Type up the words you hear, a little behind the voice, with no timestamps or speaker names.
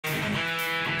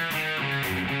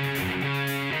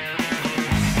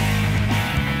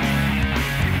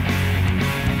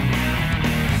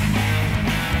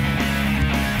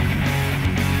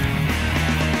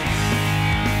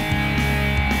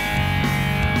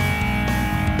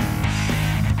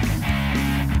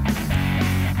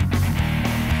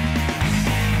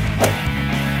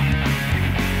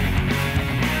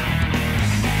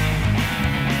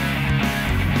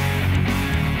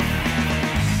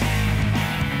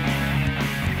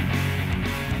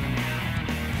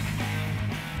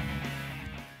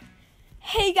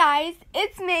Hey guys,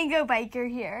 it's Mango Biker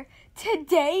here.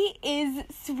 Today is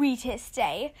Sweetest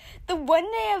Day, the one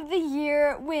day of the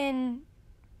year the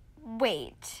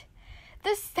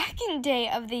second day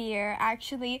of the year,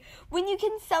 actually, when you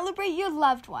can celebrate your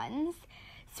loved ones.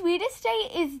 Sweetest Day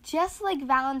is just like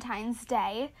Valentine's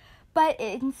Day, but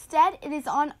instead it is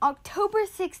on October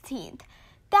 16th.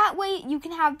 That way you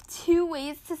can have 2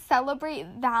 ways to celebrate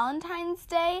Valentine's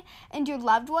Day and your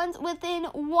loved ones within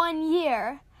 1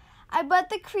 year. I bet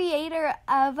the creator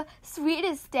of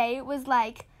Sweetest Day was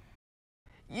like,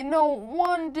 you know,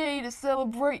 1 day to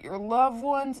celebrate your loved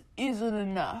ones isn't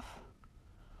enough.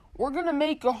 We're gonna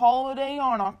make a holiday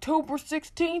on October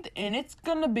 16th and it's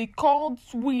gonna be called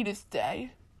Sweetest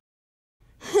Day.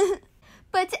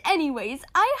 But anyways,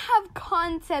 I have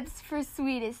concepts for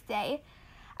Sweetest Day.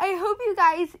 I hope you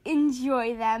guys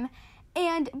enjoy them.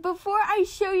 And before I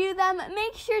show you them,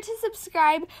 make sure to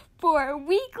subscribe for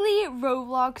weekly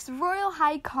Roblox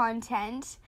Royale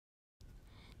content.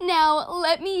 Now,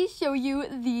 let me show you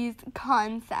these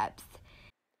concepts.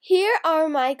 Here are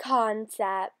my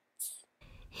concepts.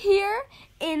 Here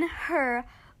in her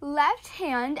left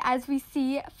hand, as we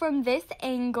see from this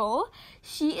angle,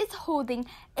 she is holding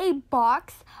a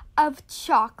box of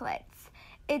chocolates.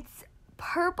 It's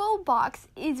purple box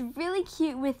is really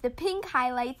cute with the pink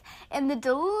highlights and the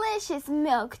delicious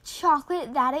milk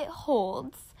chocolate that it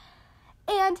holds.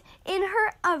 And in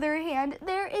her other hand,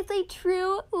 there is a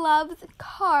True Loves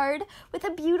card with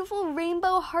a beautiful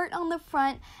rainbow heart on the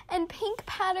front and pink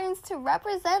patterns to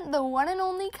represent the one and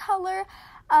only color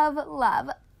of love,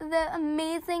 the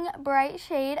amazing bright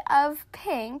shade of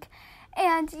pink.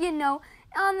 And, you know,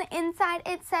 on the inside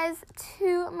it says,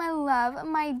 "To my love,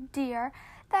 my dear."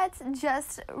 That's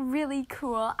just really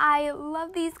cool. I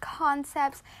love these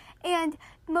concepts, and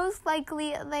most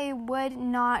likely they would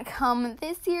not come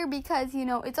this year because, you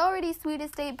know, it's already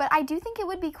Sweetest Day, but I do think it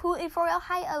would be cool if Royale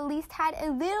High at least had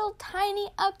a little tiny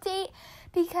update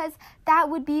because that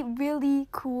would be really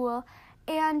cool.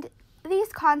 And these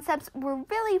concepts were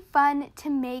really fun to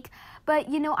make, but,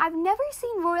 you know, I've never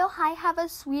seen Royale High have a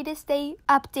Sweetest Day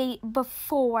update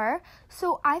before,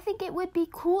 so I think it would be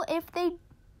cool if they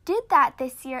did that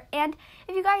this year. And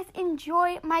if you guys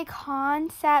enjoy my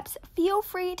concepts, feel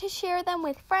free to share them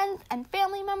with friends and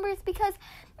family members because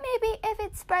maybe if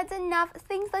it spreads enough,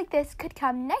 things like this could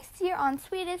come next year on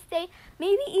Sweetest Day,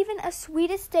 maybe even a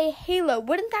Sweetest Day halo.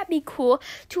 Wouldn't that be cool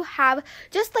to have,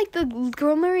 just like the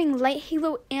glimmering light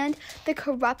halo and the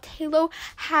corrupt halo,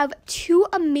 have 2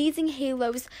 amazing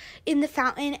halos in the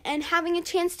fountain and having a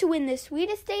chance to win the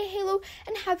Sweetest Day halo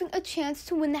and having a chance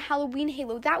to win the Halloween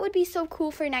halo? That would be so cool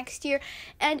for next year.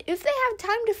 And if they have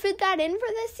time to fit that in for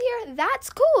this year, that's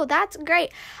cool. That's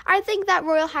great. I think that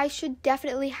Royale High should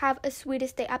definitely have a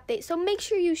Sweetest Day update. So make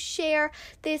sure you share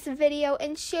this video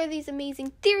and share these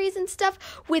amazing theories and stuff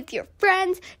with your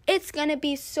friends. It's gonna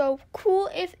be so cool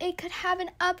if it could have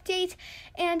an update.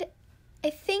 And I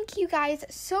thank you guys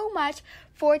so much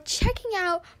for checking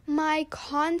out my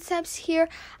concepts here.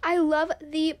 I love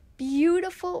the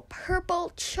beautiful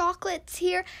purple chocolates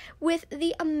here with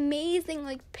the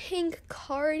amazing pink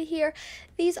card here.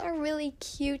 These are really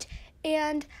cute.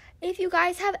 And if you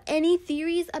guys have any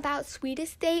theories about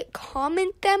Sweetest Day,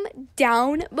 comment them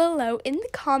down below in the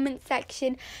comment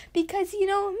section because, you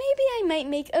know, maybe I might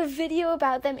make a video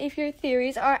about them if your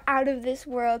theories are out of this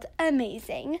world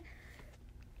amazing.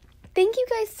 Thank you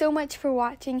guys so much for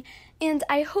watching, and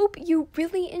I hope you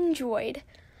really enjoyed.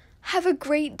 Have a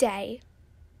great day.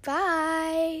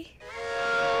 Bye.